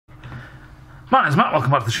My name's Matt,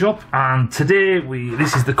 welcome back to the shop, and today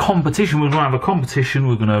this is the competition. We're going to have a competition,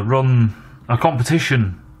 we're going to run a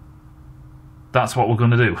competition. That's what we're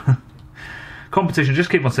going to do. Competition, just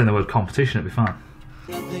keep on saying the word competition, it'll be fine.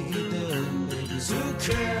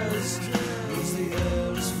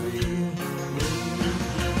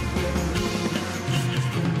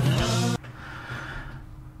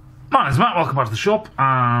 My name's Matt, welcome back to the shop,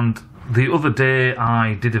 and the other day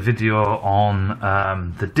I did a video on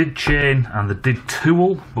the D.I.D chain and the D.I.D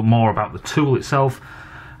tool, but more about the tool itself.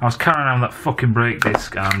 I was carrying around that fucking brake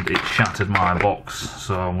disc and it shattered my box,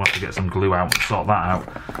 so I'm going to have to get some glue out and sort that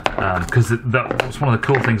out. Because that's one of the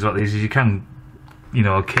cool things about these, is you can, you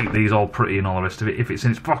know, keep these all pretty and all the rest of it if it's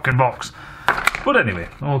in its fucking box. But anyway,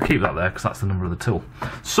 I'll keep that there because that's the number of the tool.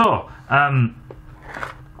 So,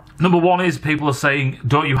 number one is people are saying,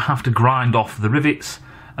 don't you have to grind off the rivets?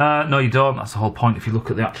 No, you don't. That's the whole point. If you look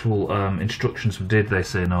at the actual instructions from D.I.D, they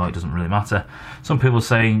say no, it doesn't really matter. Some people are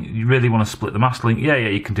saying, you really want to split the mast link? Yeah,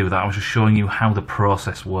 you can do that. I was just showing you how the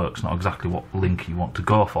process works, not exactly what link you want to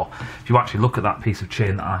go for. If you actually look at that piece of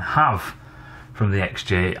chain that I have from the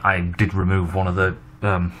XJ, I did remove one of the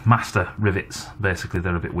master rivets. Basically,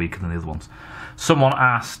 they're a bit weaker than the other ones. Someone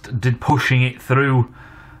asked, did pushing it through,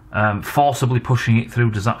 forcibly pushing it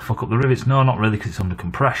through, does that fuck up the rivets? No, not really, because it's under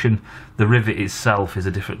compression. The rivet itself is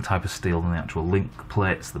a different type of steel than the actual link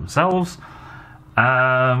plates themselves.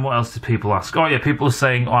 What else did people ask? Oh yeah, people are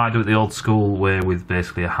saying, oh, I do it the old school way with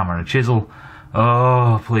basically a hammer and a chisel.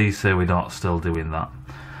 Oh, please say we're not still doing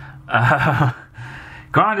that.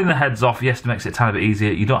 Grinding the heads off, yes, it makes it a tiny bit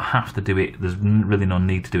easier. You don't have to do it. There's really no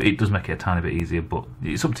need to do it. It does make it a tiny bit easier, but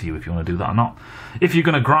it's up to you if you want to do that or not. If you're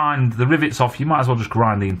going to grind the rivets off, you might as well just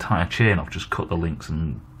grind the entire chain off. Just cut the links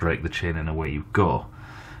and break the chain and away you go.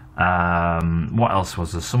 What else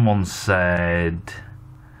was there? Someone said,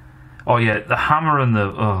 oh yeah, the hammer and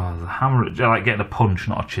the hammer, like getting a punch,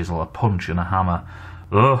 not a chisel, a punch and a hammer.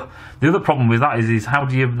 The other problem with that is how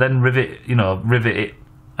do you then rivet it?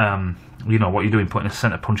 You know what you're doing, putting a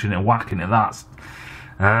centre punch in it and whacking it. That's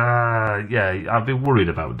yeah, I'd be worried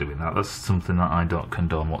about doing that. That's something that I don't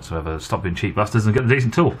condone whatsoever. Stop being cheap bastards and get a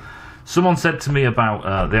decent tool. Someone said to me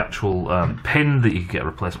about the actual pin that you can get a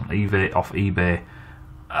replacement off eBay.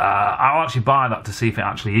 I'll actually buy that to see if it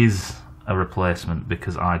actually is a replacement,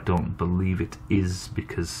 because I don't believe it is,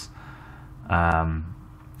 because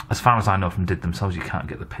as far as I know from D.I.D themselves, you can't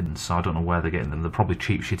get the pins, so I don't know where they're getting them. They're probably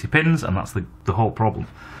cheap, shitty pins, and that's the whole problem.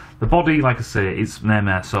 The body, like I say, it's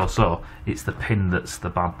meh, so. It's the pin that's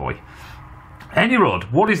the bad boy. Any road,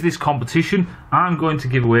 what is this competition? I'm going to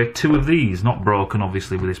give away 2 of these, not broken,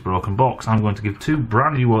 obviously, with this broken box. I'm going to give 2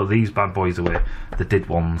 brand new of these bad boys away, the D.I.D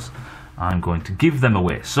ones. I'm going to give them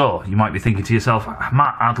away. So, you might be thinking to yourself,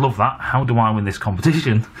 Matt, I'd love that. How do I win this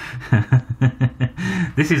competition?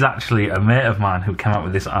 This is actually a mate of mine who came up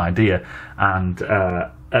with this idea, and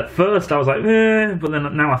at first I was like, but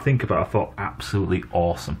then now I think about it, I thought, absolutely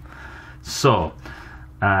awesome. So,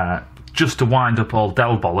 just to wind up all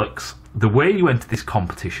Dell bollocks, the way you enter this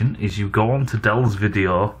competition is you go on to Dell's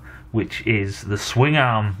video, which is the swing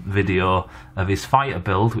arm video of his fighter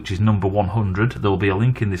build, which is number 100. There will be a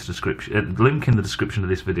link in this description, the description of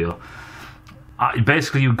this video.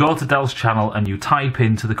 Basically, you go to Dell's channel and you type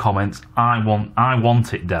into the comments, I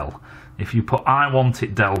want it, Dell. If you put I want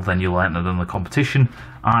it, Dell, then you'll enter in the competition.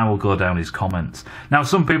 I will go down his comments. Now,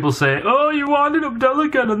 some people say, oh, you're winding up Dell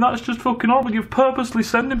again, and that's just fucking horrible. You're purposely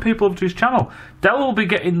sending people over to his channel. Dell will be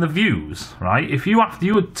getting the views, right? If you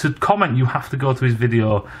were to comment, you have to go to his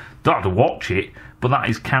video. Don't have to watch it, but that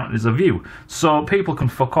is counted as a view. So people can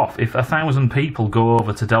fuck off. If 1,000 people go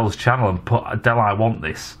over to Dell's channel and put, Dell, I want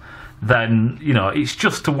this, then, you know, it's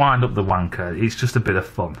just to wind up the wanker. It's just a bit of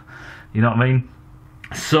fun. You know what I mean?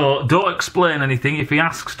 So don't explain anything. If he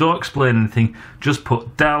asks, don't explain anything. Just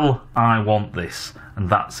put, Dell, I want this. And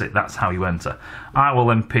that's it. That's how you enter. I will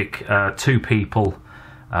then pick 2 people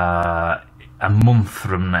a month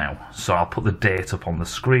from now. So I'll put the date up on the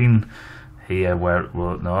screen here where,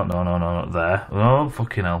 well, no, there. Oh,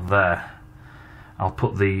 fucking hell, there. I'll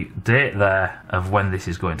put the date there of when this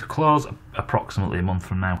is going to close, approximately a month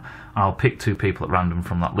from now. I'll pick 2 people at random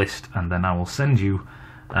from that list, and then I will send you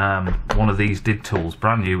one of these D.I.D tools,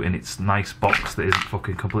 brand new, in its nice box that isn't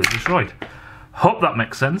fucking completely destroyed. Hope that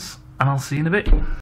makes sense, and I'll see you in a bit.